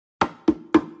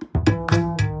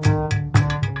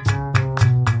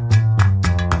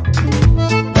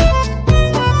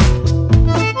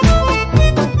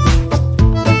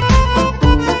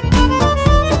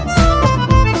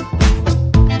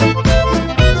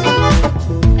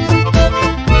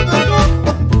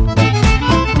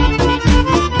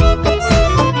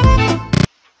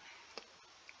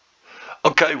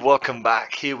welcome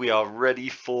back. Here we are ready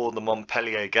for the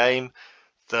Montpellier game.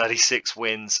 36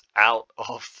 wins out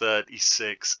of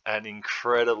 36, an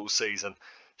incredible season.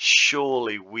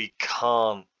 Surely we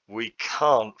can't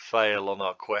fail on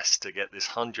our quest to get this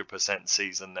 100%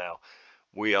 season now.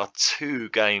 We are 2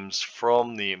 games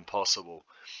from the impossible.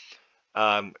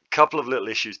 Couple of little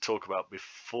issues to talk about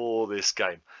before this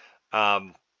game.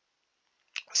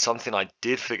 Something I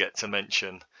did forget to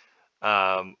mention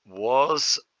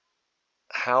was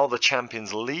how the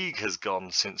Champions League has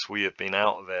gone since we have been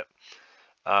out of it.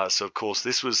 So of course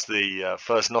this was the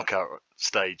first knockout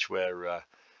stage where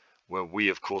we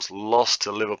of course lost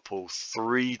to Liverpool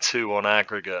 3-2 on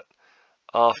aggregate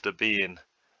after being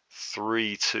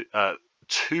 2-0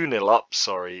 up,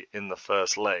 in the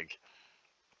first leg.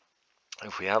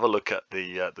 If we have a look at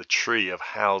the tree of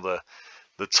how the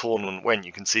tournament went,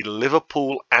 you can see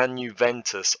Liverpool and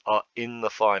Juventus are in the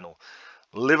final.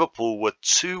 Liverpool were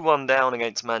 2-1 down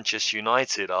against Manchester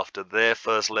United after their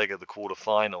first leg of the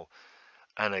quarter-final,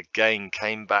 and again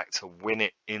came back to win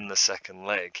it in the second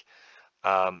leg.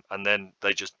 And then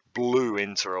they just blew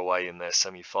Inter away in their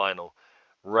semi-final.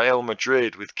 Real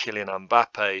Madrid with Kylian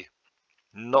Mbappe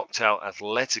knocked out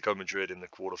Atletico Madrid in the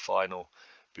quarter-final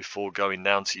before going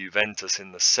down to Juventus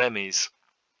in the semis.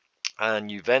 And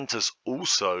Juventus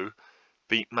also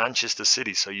beat Manchester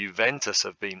City. So Juventus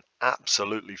have been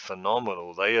absolutely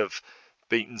phenomenal. They have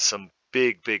beaten some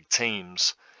big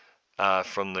teams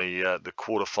from the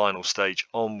quarter-final stage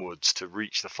onwards to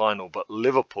reach the final. But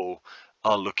Liverpool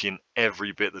are looking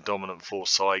every bit the dominant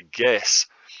force. So I guess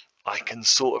I can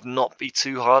sort of not be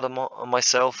too hard on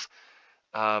myself.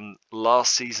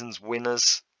 Last season's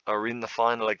winners are in the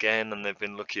final again, and they've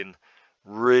been looking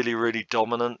really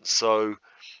dominant. So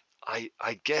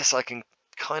I guess I can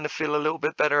kind of feel a little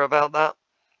bit better about that.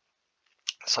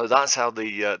 So that's how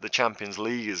the Champions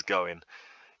League is going.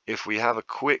 If we have a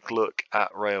quick look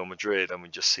at Real Madrid and we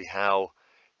just see how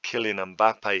Kylian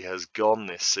Mbappe has gone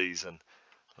this season,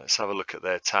 let's have a look at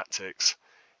their tactics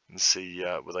and see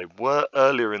where they were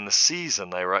earlier in the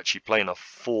season. They were actually playing a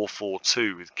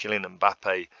 4-4-2 with Kylian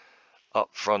Mbappe up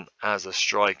front as a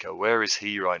striker. Where is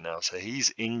he right now? So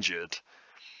he's injured.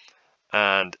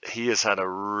 And he has had a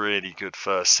really good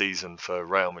first season for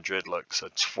Real Madrid. Look, so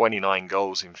 29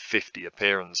 goals in 50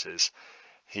 appearances.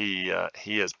 He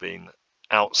has been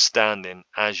outstanding,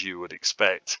 as you would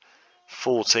expect.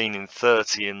 14 in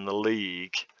 30 in the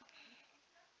league.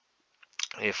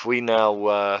 If we now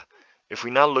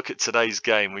look at today's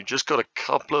game, we've just got a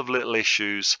couple of little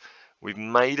issues. We've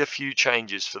made a few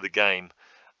changes for the game.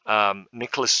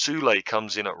 Nicolas Soulé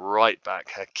comes in at right back.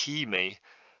 Hakimi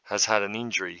has had an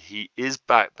injury. He is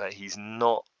back, but he's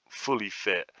not fully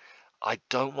fit. I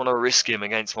don't want to risk him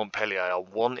against Montpellier. I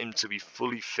want him to be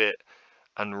fully fit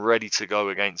and ready to go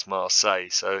against Marseille.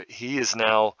 So he is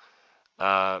now,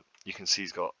 you can see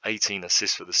he's got 18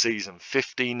 assists for the season,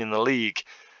 15 in the league.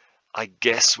 I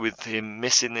guess with him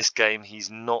missing this game, he's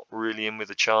not really in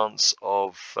with a chance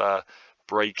of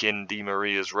breaking Di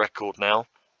Maria's record now.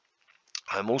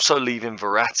 I'm also leaving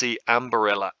Verratti and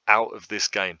Barella out of this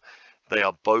game. They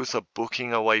are both a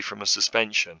booking away from a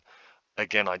suspension.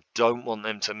 Again, I don't want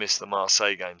them to miss the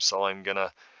Marseille game, so I'm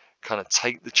gonna kind of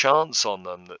take the chance on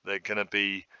them that they're gonna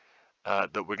be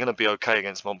that we're gonna be okay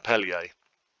against Montpellier.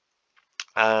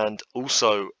 And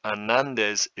also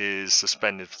Hernandez is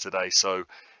suspended for today, so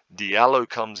Diallo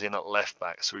comes in at left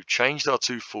back. So we've changed our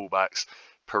 2 fullbacks.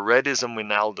 Paredes and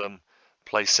Wijnaldum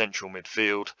play central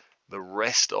midfield. The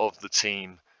rest of the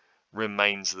team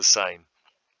remains the same.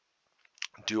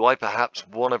 Do I perhaps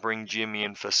want to bring Jimmy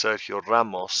in for Sergio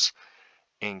Ramos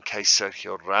in case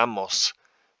Sergio Ramos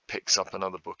picks up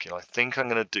another booking? I think I'm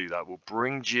going to do that. We'll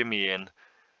bring Jimmy in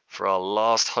for our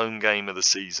last home game of the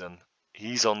season.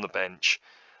 He's on the bench.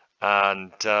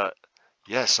 And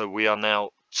yeah, so we are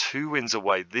now 2 wins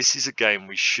away. This is a game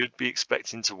we should be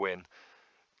expecting to win.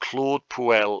 Claude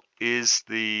Puel is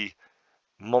the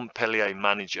Montpellier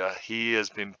manager. He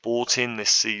has been bought in this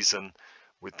season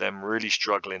with them really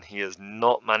struggling. He has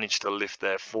not managed to lift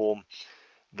their form.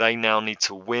 They now need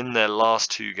to win their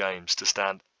last 2 games to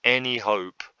stand any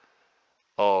hope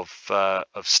of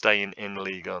staying in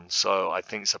Ligue 1. So I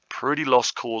think it's a pretty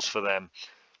lost cause for them.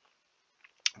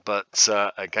 But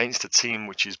against a team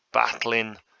which is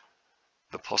battling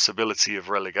the possibility of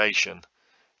relegation,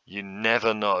 you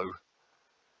never know.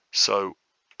 So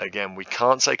again, we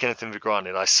can't take anything for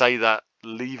granted. I say that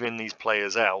leaving these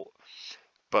players out,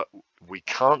 but we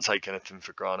can't take anything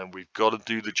for granted. We've got to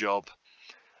do the job,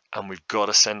 and we've got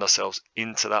to send ourselves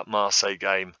into that Marseille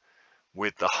game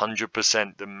with the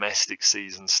 100% domestic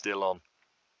season still on.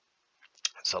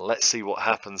 So let's see what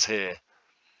happens here.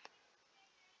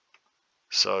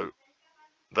 So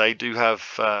they do have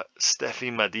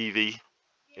Steffi Madivi,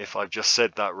 if I've just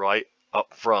said that right,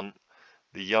 up front.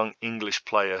 The young English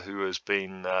player who has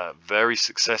been very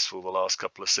successful the last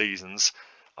couple of seasons.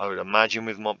 I would imagine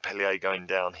with Montpellier going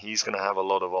down, he's going to have a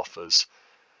lot of offers.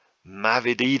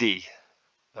 Mavididi.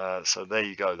 So there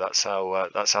you go. That's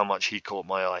how much he caught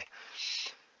my eye.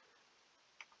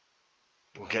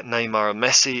 We'll get Neymar and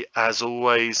Messi, as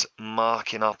always,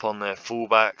 marking up on their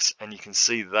fullbacks, and you can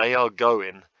see they are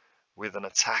going with an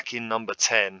attacking number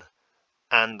 10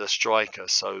 and a striker.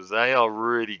 So they are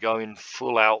really going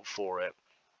full out for it.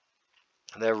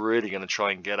 They're really going to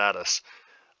try and get at us.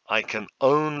 I can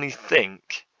only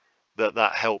think that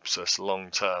that helps us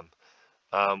long term.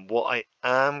 What I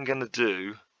am going to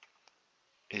do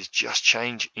is just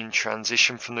change in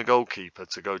transition from the goalkeeper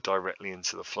to go directly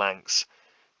into the flanks,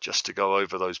 just to go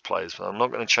over those players. But I'm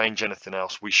not going to change anything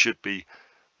else. We should be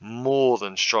more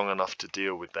than strong enough to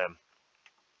deal with them.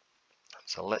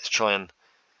 So let's try and...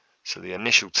 So the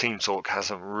initial team talk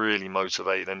hasn't really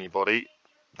motivated anybody.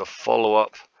 The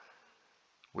follow-up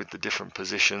with the different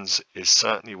positions is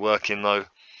certainly working though.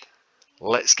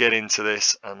 Let's get into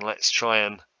this and let's try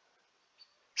and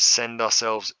send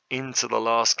ourselves into the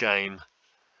last game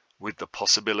with the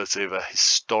possibility of a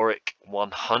historic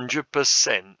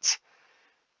 100%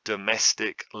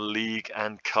 domestic league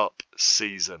and cup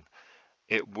season.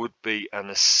 It would be an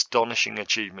astonishing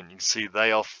achievement. You can see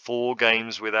they are 4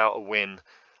 games without a win,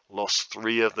 lost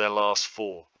 3 of their last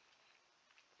 4.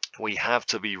 We have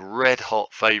to be red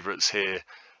hot favourites here,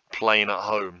 playing at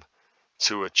home,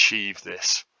 to achieve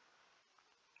this.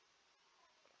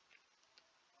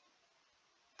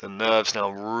 The nerves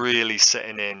now really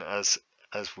setting in as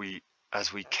we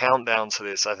count down to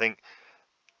this. I think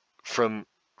from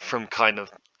kind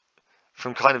of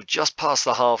just past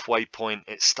the halfway point,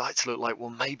 it started to look like, well,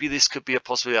 maybe this could be a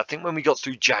possibility. I think when we got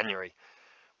through January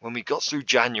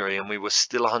and we were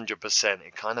still 100%,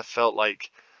 it kind of felt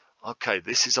like, okay,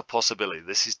 this is a possibility.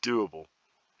 This is doable.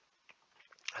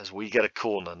 As we get a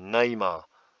corner, Neymar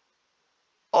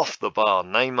off the bar.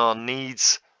 Neymar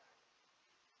needs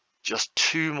just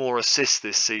 2 more assists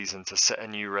this season to set a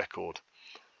new record.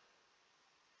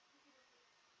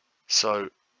 So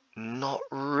not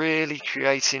really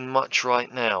creating much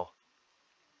right now.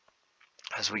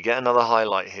 As we get another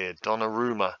highlight here,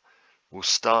 Donnarumma will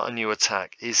start a new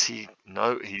attack. Is he?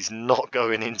 No, he's not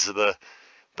going into the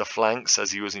flanks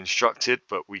as he was instructed,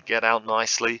 but we get out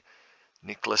nicely.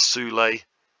 Nicolas Soulé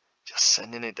just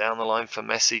sending it down the line for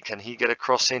Messi. Can he get a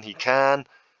cross in? He can.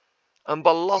 And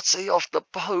Belotti off the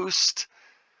post.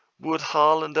 Would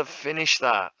Haaland have finished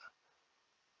that?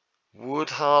 Would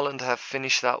Haaland have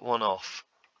finished that one off?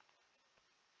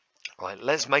 Right,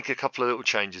 let's make a couple of little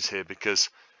changes here because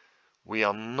we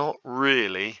are not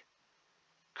really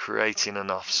creating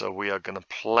enough. So we are going to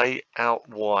play out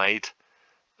wide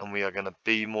and we are going to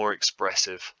be more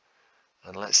expressive.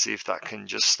 And let's see if that can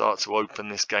just start to open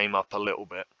this game up a little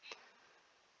bit.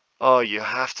 Oh, you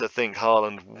have to think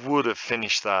Haaland would have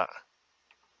finished that,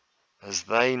 as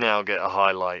they now get a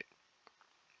highlight.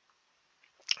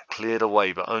 Cleared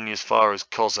away, but only as far as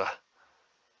Koza.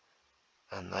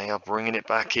 And they are bringing it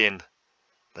back in.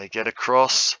 They get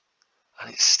across,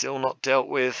 and it's still not dealt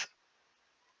with.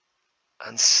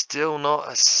 And still not,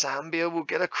 as Zambia will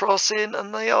get a cross in,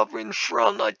 and they are in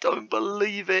front. I don't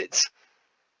believe it.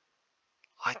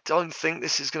 I don't think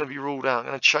this is going to be ruled out. I'm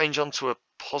going to change onto a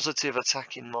positive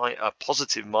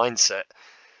positive mindset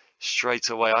straight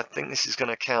away. I think this is going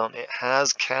to count. It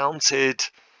has counted.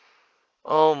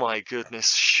 Oh my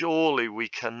goodness, surely we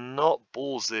cannot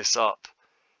balls this up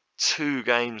 2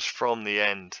 games from the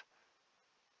end.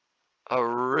 A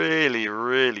really,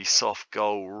 really soft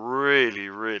goal, really,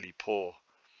 really poor.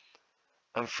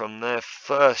 And from their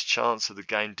first chance of the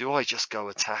game, do I just go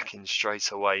attacking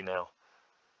straight away now?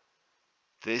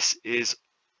 This is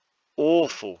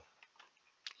awful.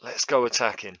 Let's go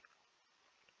attacking.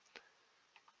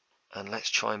 And let's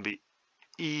try and be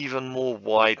even more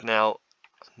wide now.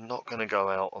 I'm not going to go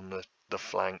out on the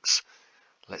flanks.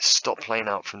 Let's stop playing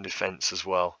out from defence as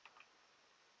well.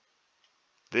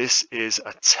 This is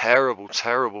a terrible,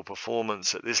 terrible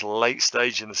performance at this late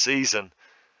stage in the season.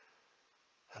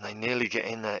 And they nearly get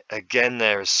in there again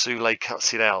there as Soulé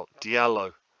cuts it out.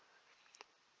 Diallo.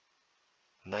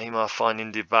 Neymar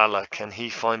finding Dybala. Can he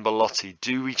find Belotti?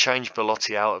 Do we change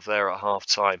Belotti out of there at half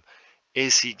time?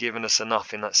 Is he giving us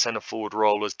enough in that centre forward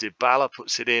role as Dybala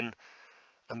puts it in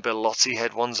and Belotti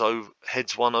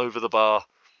heads one over the bar?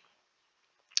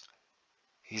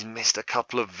 He's missed a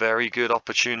couple of very good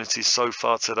opportunities so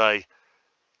far today.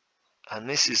 And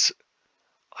this is,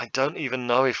 I don't even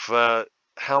know if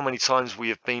how many times we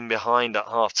have been behind at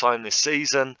half-time this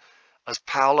season, as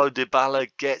Paulo Dybala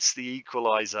gets the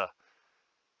equaliser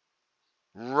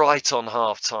right on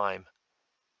half-time.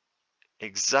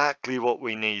 Exactly what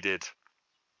we needed.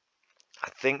 I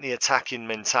think the attacking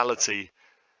mentality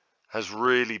has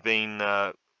really been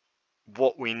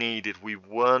what we needed. We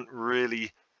weren't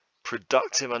really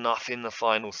productive enough in the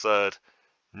final third.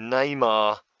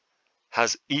 Neymar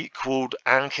has equalled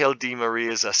Angel Di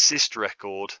Maria's assist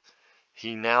record.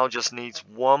 He now just needs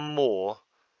one more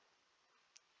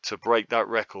to break that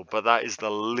record, but that is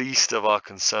the least of our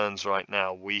concerns right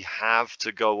now. We have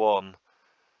to go on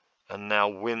and now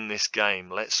win this game.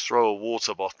 Let's throw a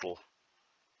water bottle.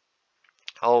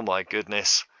 Oh my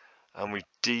goodness. And we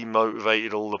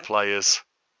demotivated all the players.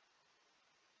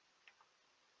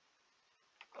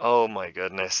 Oh my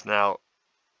goodness. Now,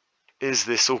 is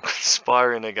this all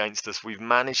conspiring against us? We've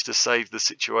managed to save the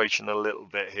situation a little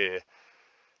bit here.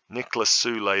 Nicolas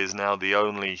Soule is now the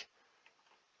only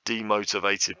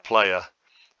demotivated player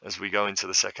as we go into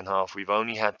the second half. We've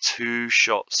only had 2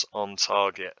 shots on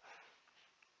target.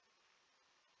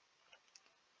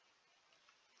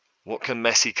 What can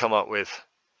Messi come up with?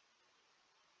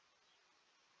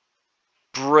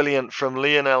 Brilliant from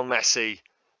Lionel Messi.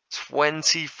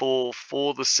 24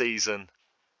 for the season.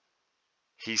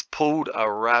 He's pulled a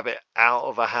rabbit out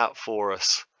of a hat for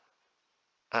us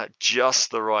at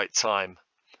just the right time.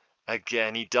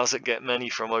 Again, he doesn't get many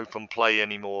from open play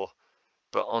anymore,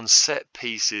 but on set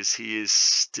pieces, he is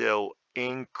still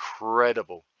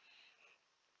incredible.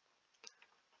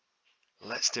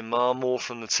 Let's demand more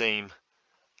from the team,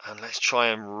 and let's try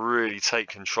and really take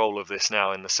control of this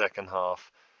now in the second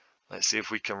half. Let's see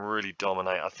if we can really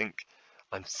dominate.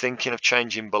 I'm thinking of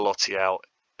changing Belotti out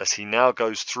as he now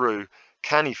goes through.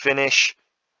 Can he finish?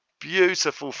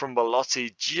 Beautiful from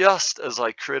Belotti, just as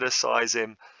I criticise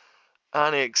him.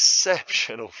 An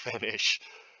exceptional finish.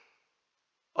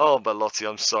 Oh, Belotti,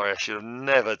 I'm sorry. I should have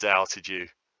never doubted you.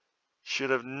 Should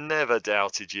have never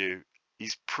doubted you.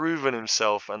 He's proven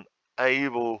himself an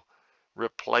able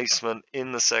replacement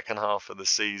in the second half of the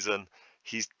season.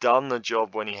 He's done the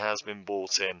job when he has been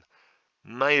brought in.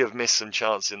 May have missed some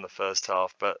chance in the first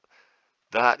half, but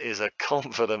that is a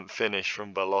confident finish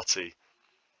from Belotti.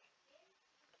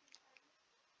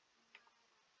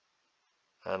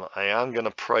 And I am going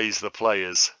to praise the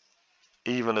players,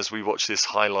 even as we watch this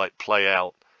highlight play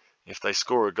out. If they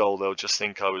score a goal, they'll just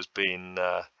think I was being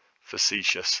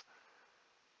facetious.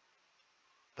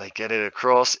 They get it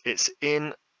across, it's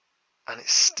in, and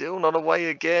it's still not away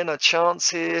again. A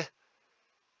chance here.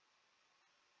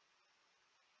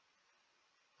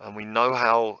 And we know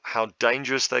how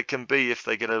dangerous they can be if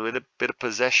they get a bit of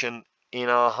possession in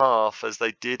our half, as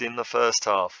they did in the first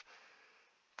half.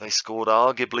 They scored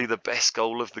arguably the best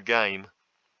goal of the game.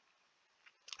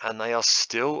 And they are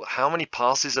still... How many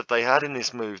passes have they had in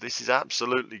this move? This is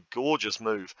absolutely gorgeous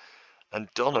move.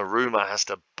 And Donnarumma has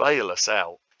to bail us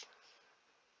out.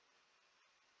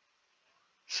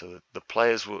 So the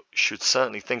players should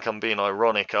certainly think I'm being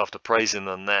ironic after praising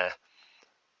them there.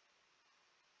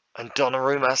 And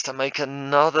Donnarumma has to make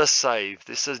another save.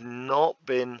 This has not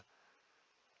been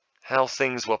how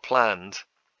things were planned.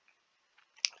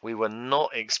 We were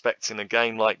not expecting a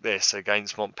game like this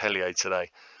against Montpellier today.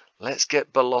 Let's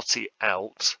get Belotti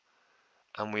out.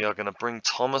 And we are going to bring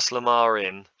Thomas Lemar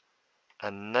in.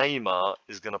 And Neymar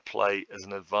is going to play as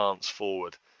an advance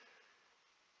forward.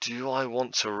 Do I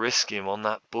want to risk him on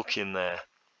that booking there?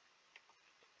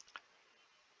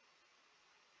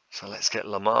 So let's get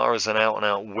Lemar as an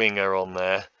out-and-out winger on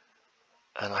there.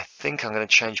 And I think I'm going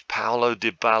to change Paulo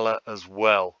Dybala as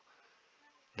well.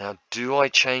 Now, do I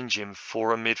change him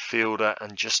for a midfielder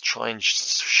and just try and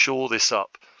shore this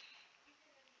up?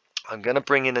 I'm going to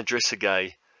bring in Idrissa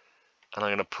Gueye and I'm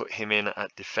going to put him in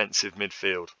at defensive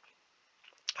midfield.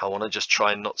 I want to just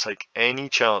try and not take any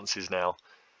chances now.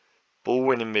 Ball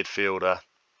winning midfielder.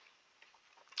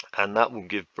 And that will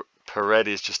give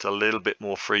Paredes just a little bit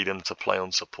more freedom to play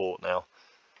on support now.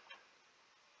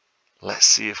 Let's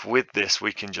see if with this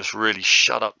we can just really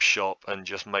shut up shop and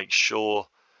just make sure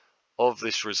of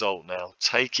this result now.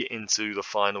 Take it into the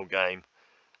final game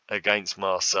against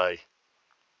Marseille.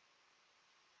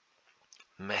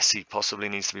 Messi possibly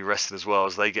needs to be rested as well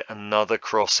as they get another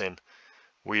cross in.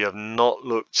 We have not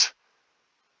looked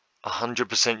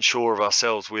 100% sure of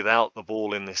ourselves without the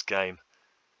ball in this game.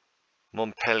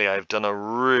 Montpellier have done a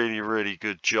really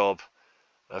good job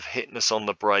of hitting us on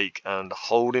the break and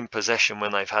holding possession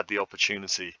when they've had the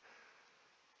opportunity.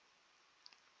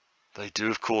 They do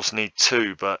of course need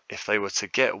 2, but if they were to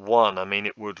get 1, I mean,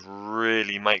 it would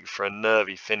really make for a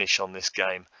nervy finish on this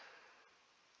game.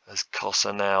 As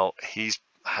Cossa now, he's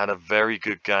had a very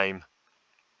good game.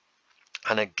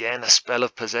 And again, a spell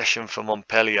of possession for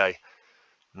Montpellier.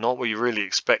 Not what you really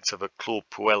expect of a Claude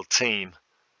Puel team.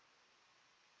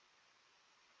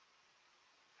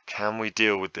 Can we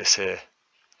deal with this here?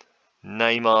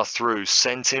 Neymar through,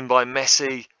 sent in by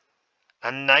Messi.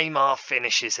 And Neymar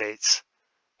finishes it.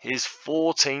 His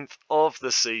 14th of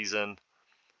the season.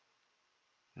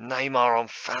 Neymar on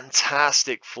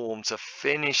fantastic form to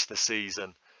finish the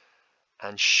season.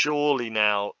 And surely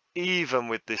now, even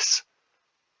with this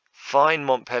fine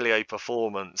Montpellier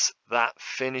performance, that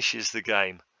finishes the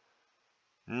game.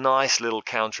 Nice little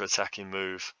counter-attacking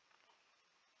move.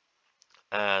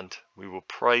 And we will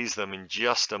praise them in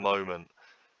just a moment.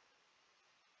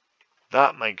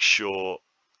 That makes sure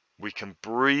we can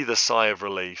breathe a sigh of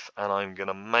relief, and I'm going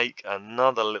to make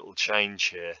another little change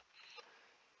here.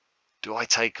 Do I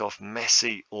take off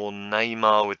Messi or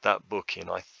Neymar with that booking?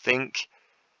 I think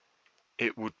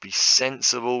it would be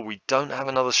sensible. We don't have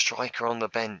another striker on the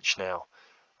bench now.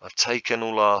 I've taken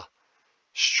all our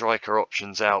striker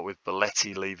options out with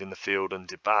Belletti leaving the field and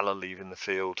Dybala leaving the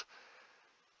field.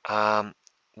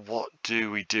 What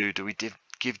do we do? Do we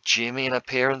give Jimmy an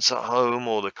appearance at home,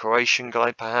 or the Croatian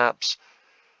guy perhaps?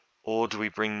 Or do we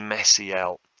bring Messi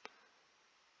out?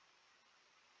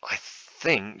 I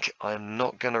think I'm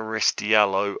not going to risk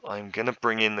Diallo. I'm going to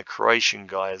bring in the Croatian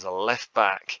guy as a left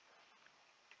back.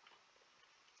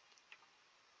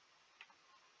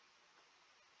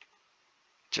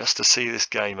 Just to see this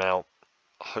game out.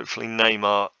 Hopefully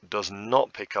Neymar does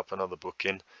not pick up another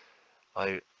booking.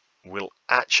 I will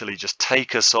actually just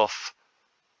take us off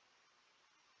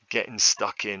getting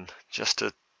stuck in, just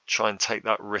to try and take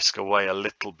that risk away a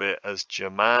little bit, as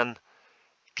Germain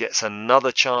gets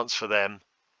another chance for them.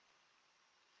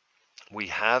 We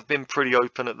have been pretty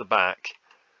open at the back.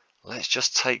 Let's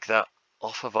just take that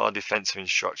off of our defensive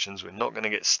instructions. We're not going to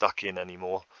get stuck in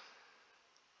anymore.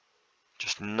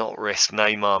 Just not risk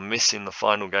Neymar missing the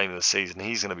final game of the season.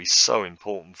 He's going to be so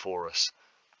important for us.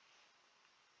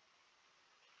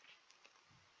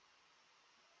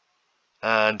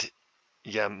 And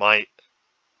yeah, my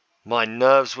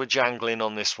nerves were jangling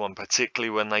on this one,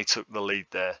 particularly when they took the lead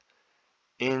there.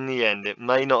 In the end, it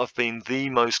may not have been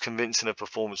the most convincing of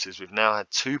performances. We've now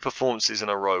had 2 performances in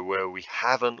a row where we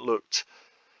haven't looked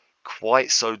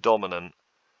quite so dominant,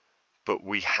 but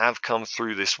we have come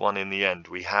through this one in the end.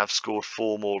 We have scored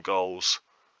 4 more goals.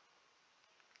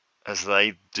 As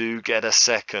they do get a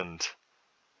second,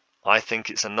 I think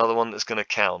it's another one that's going to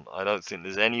count. I don't think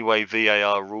there's any way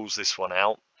VAR rules this one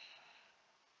out.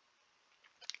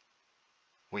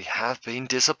 We have been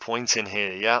disappointing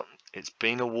here. Yeah, it's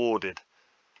been awarded.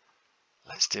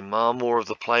 Let's demand more of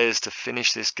the players to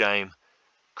finish this game.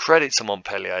 Credit to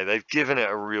Montpellier. They've given it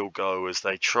a real go as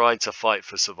they tried to fight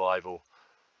for survival.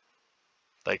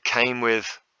 They came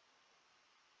with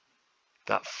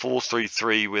that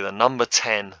 4-3-3 with a number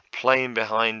 10 playing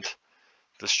behind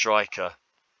the striker.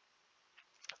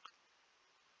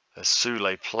 As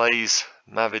Soulé plays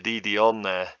Mavididi on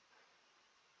there.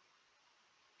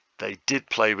 They did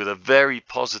play with a very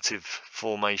positive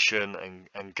formation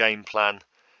and game plan.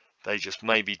 They just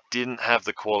maybe didn't have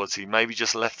the quality, maybe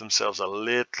just left themselves a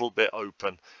little bit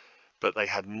open. But they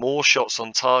had more shots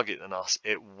on target than us.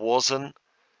 It wasn't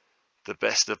the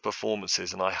best of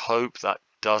performances, and I hope that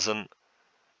doesn't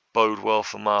bode well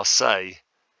for Marseille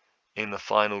in the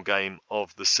final game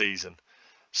of the season.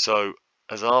 So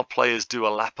as our players do a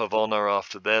lap of honour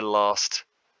after their last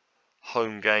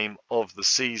home game of the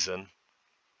season,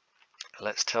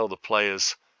 let's tell the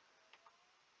players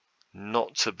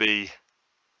not to be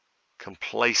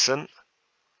complacent.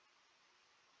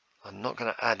 I'm not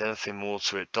going to add anything more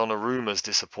to it. Donnarumma's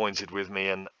disappointed with me,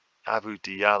 and Abdou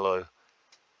Diallo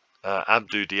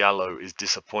is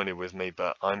disappointed with me,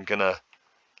 but I'm going to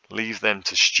leave them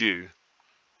to stew.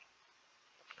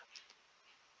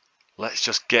 Let's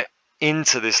just get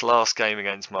into this last game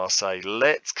against Marseille.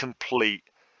 Let's complete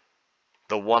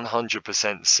the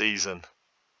 100% season.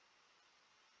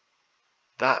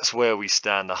 That's where we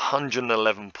stand,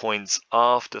 111 points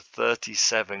after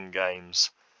 37 games.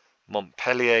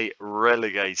 Montpellier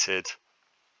relegated.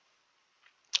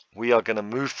 We are going to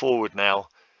move forward now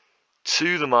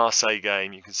to the Marseille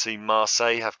game. You can see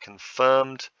Marseille have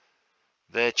confirmed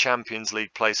their Champions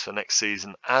League place for next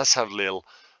season, as have Lille.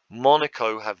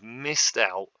 Monaco have missed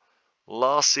out.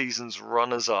 Last season's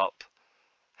runners-up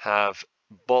have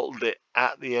bottled it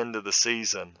at the end of the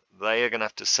season. They are going to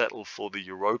have to settle for the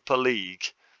Europa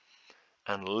League,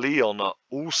 and Lyon are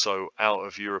also out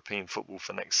of European football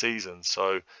for next season.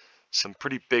 So some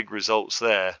pretty big results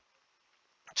there.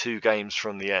 2 games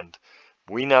from the end.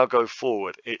 We now go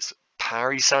forward. It's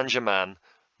Paris Saint-Germain,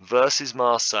 versus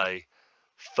Marseille,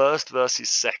 first versus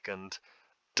second,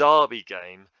 derby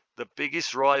game, the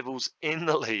biggest rivals in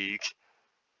the league,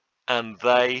 and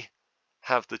they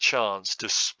have the chance to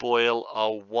spoil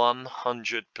our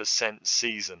 100%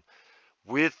 season.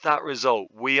 With that result,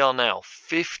 we are now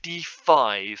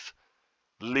 55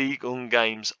 Ligue 1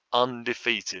 games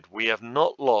undefeated. We have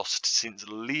not lost since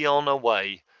Lyon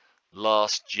away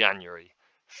last January.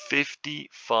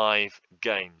 55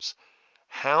 games.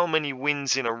 How many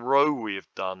wins in a row we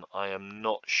have done, I am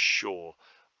not sure.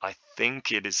 I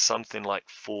think it is something like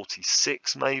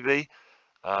 46 maybe.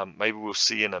 Maybe we'll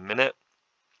see in a minute.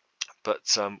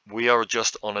 But we are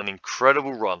just on an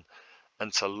incredible run.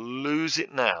 And to lose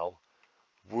it now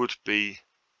would be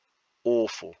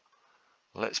awful.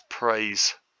 Let's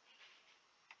praise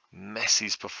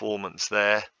Messi's performance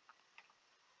there.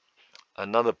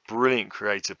 Another brilliant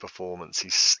creative performance.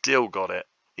 He's still got it,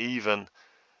 even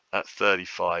at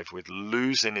 35, with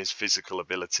losing his physical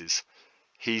abilities.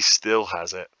 He still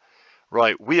has it.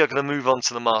 Right, we are going to move on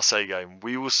to the Marseille game.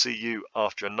 We will see you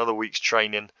after another week's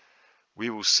training. We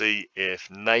will see if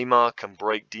Neymar can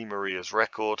break Di Maria's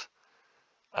record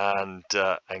and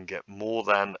get more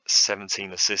than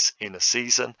 17 assists in a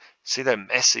season. See that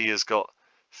Messi has got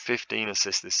 15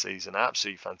 assists this season.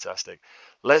 Absolutely fantastic.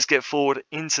 Let's get forward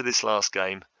into this last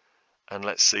game and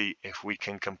let's see if we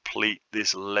can complete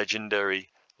this legendary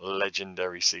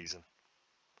season.